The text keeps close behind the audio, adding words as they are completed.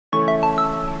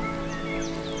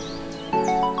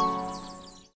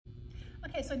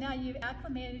Okay, so now you've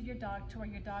acclimated your dog to where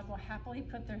your dog will happily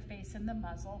put their face in the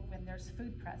muzzle when there's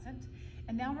food present.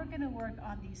 And now we're gonna work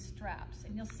on these straps.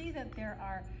 And you'll see that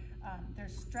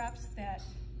there's straps that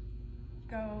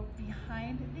go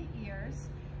behind the ears,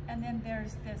 and then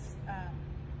there's this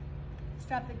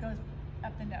strap that goes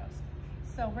up the nose.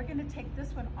 So we're gonna take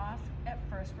this one off at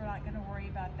first. We're not gonna worry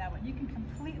about that one. You can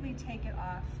completely take it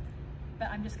off, but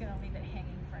I'm just gonna leave it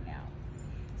hanging for now.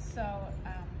 So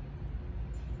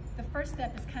the first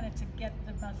step is kind of to get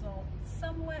the muzzle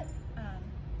somewhat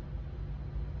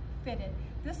fitted.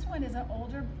 This one is an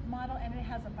older model and it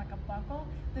has like a buckle.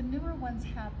 The newer ones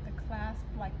have the clasp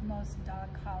like most dog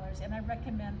collars, and I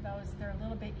recommend those. They're a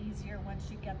little bit easier once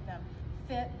you get them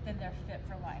fit, then they're fit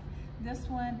for life. This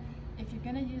one, if you're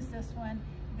gonna use this one,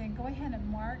 then go ahead and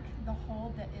mark the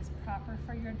hole that is proper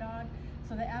for your dog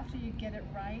so that after you get it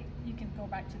right, you can go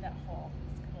back to that hole.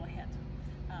 Just a little hint.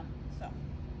 So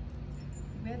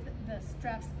with the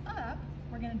straps up,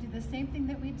 we're gonna do the same thing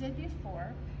that we did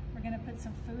before. We're gonna put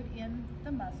some food in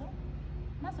the muzzle,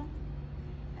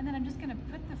 and then I'm just gonna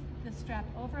put the strap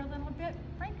over a little bit,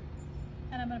 break,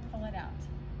 and I'm gonna pull it out,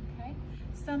 okay?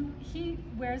 He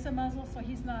wears a muzzle, so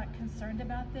he's not concerned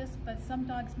about this, but some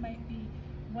dogs might be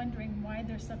wondering why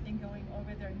there's something going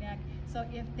over their neck. So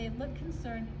if they look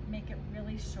concerned, make it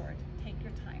really short. Take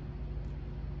your time.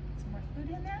 Put some more food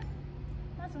in there,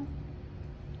 muzzle.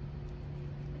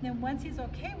 And then once he's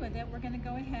okay with it, we're gonna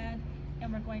go ahead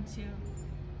and we're going to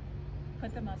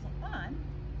put the muzzle on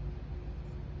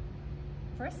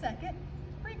for a second,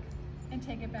 break, and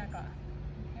take it back off,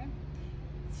 okay?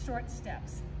 Short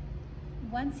steps.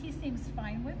 Once he seems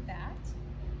fine with that,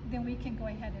 then we can go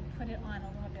ahead and put it on a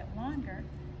little bit longer.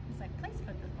 He's like, please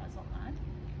put the muzzle on.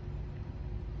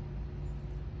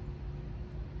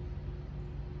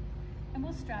 And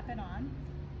we'll strap it on.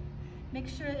 Make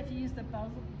sure if you use the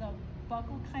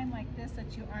buckle kind like this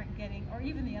that you aren't getting, or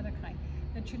even the other kind,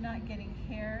 that you're not getting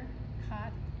hair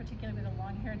caught, particularly with a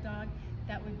long-haired dog.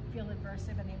 That would feel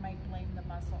aversive and they might blame the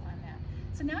muzzle on that.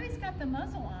 So now he's got the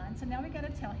muzzle on, so now we got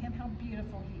to tell him how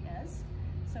beautiful he is.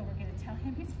 So we're going to tell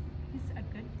him he's a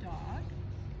good dog.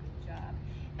 Good job.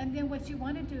 And then what you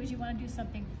want to do is you want to do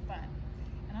something fun.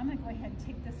 And I'm going to go ahead and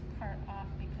take this part off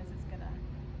because it's going to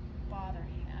bother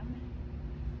him.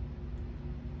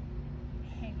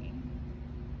 Hanging.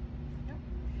 Yep.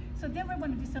 So then we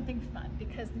want to do something fun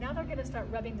because now they're going to start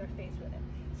rubbing their face with it.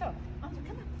 So, Anto,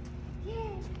 come on.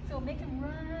 Yay! So make him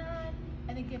run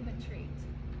and then give him a treat.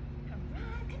 Come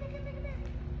run, come here,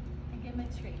 and give him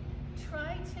a treat.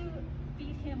 Try to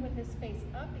feed him with his face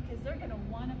up because they're going to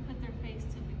want to put their face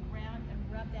to the ground and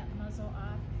rub that muzzle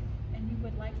off, and you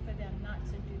would like for them not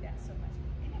to do that so much.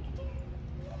 Come here.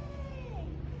 Yay!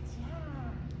 Good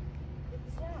job. Good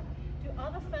job. Do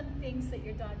all the fun things that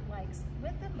your dog likes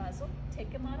with the muzzle.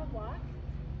 Take him on a walk.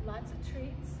 Lots of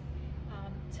treats.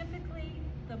 Typically,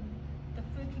 the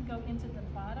food can go into the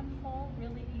bottom hole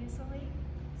really easily.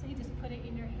 So you just put it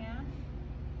in your hand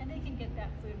and they can get that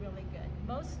food really good.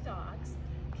 Most dogs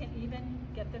can even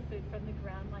get the food from the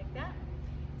ground like that.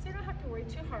 So you don't have to worry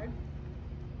too hard.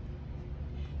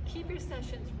 Keep your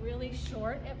sessions really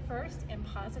short at first and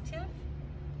positive.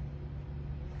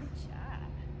 Good job.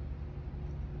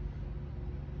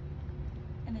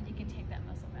 And then you can take that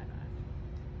muzzle back off.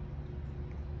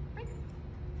 Right.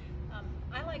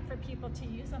 I like for people to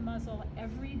use a muzzle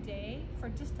every day for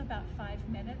just about 5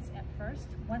 minutes at first.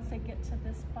 Once they get to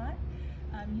this spot,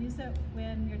 use it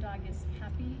when your dog is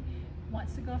happy,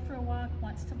 wants to go for a walk,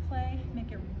 wants to play.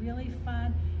 Make it really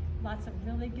fun. Lots of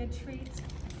really good treats.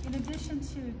 In addition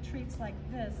to treats like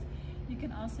this, you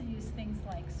can also use things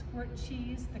like squirt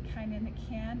cheese, the kind in the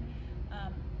can.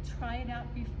 Try it out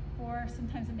before.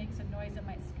 Sometimes it makes a noise that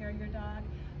might scare your dog.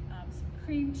 Some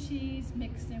cream cheese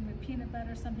mixed in with peanut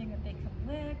butter, something that they can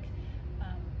lick.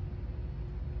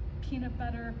 Peanut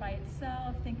butter by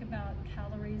itself, think about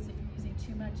calories if you're using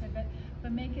too much of it,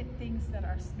 but make it things that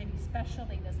are maybe special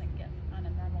they doesn't get on a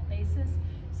normal basis,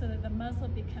 so that the muzzle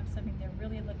becomes something they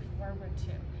really look forward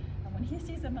to. And when he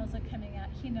sees a muzzle coming out,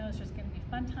 he knows there's going to be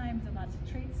fun times and lots of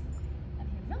treats, and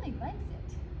he really likes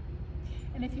it.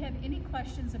 And if you have any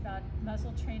questions about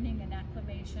muzzle training and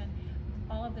acclimation,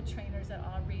 all of the trainers that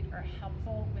I'll read are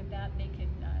helpful with that. They can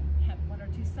have 1 or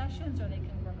 2 sessions, or they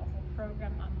can work a whole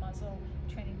program on muzzle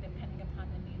training depending upon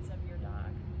the needs of your dog.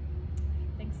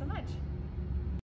 Thanks so much.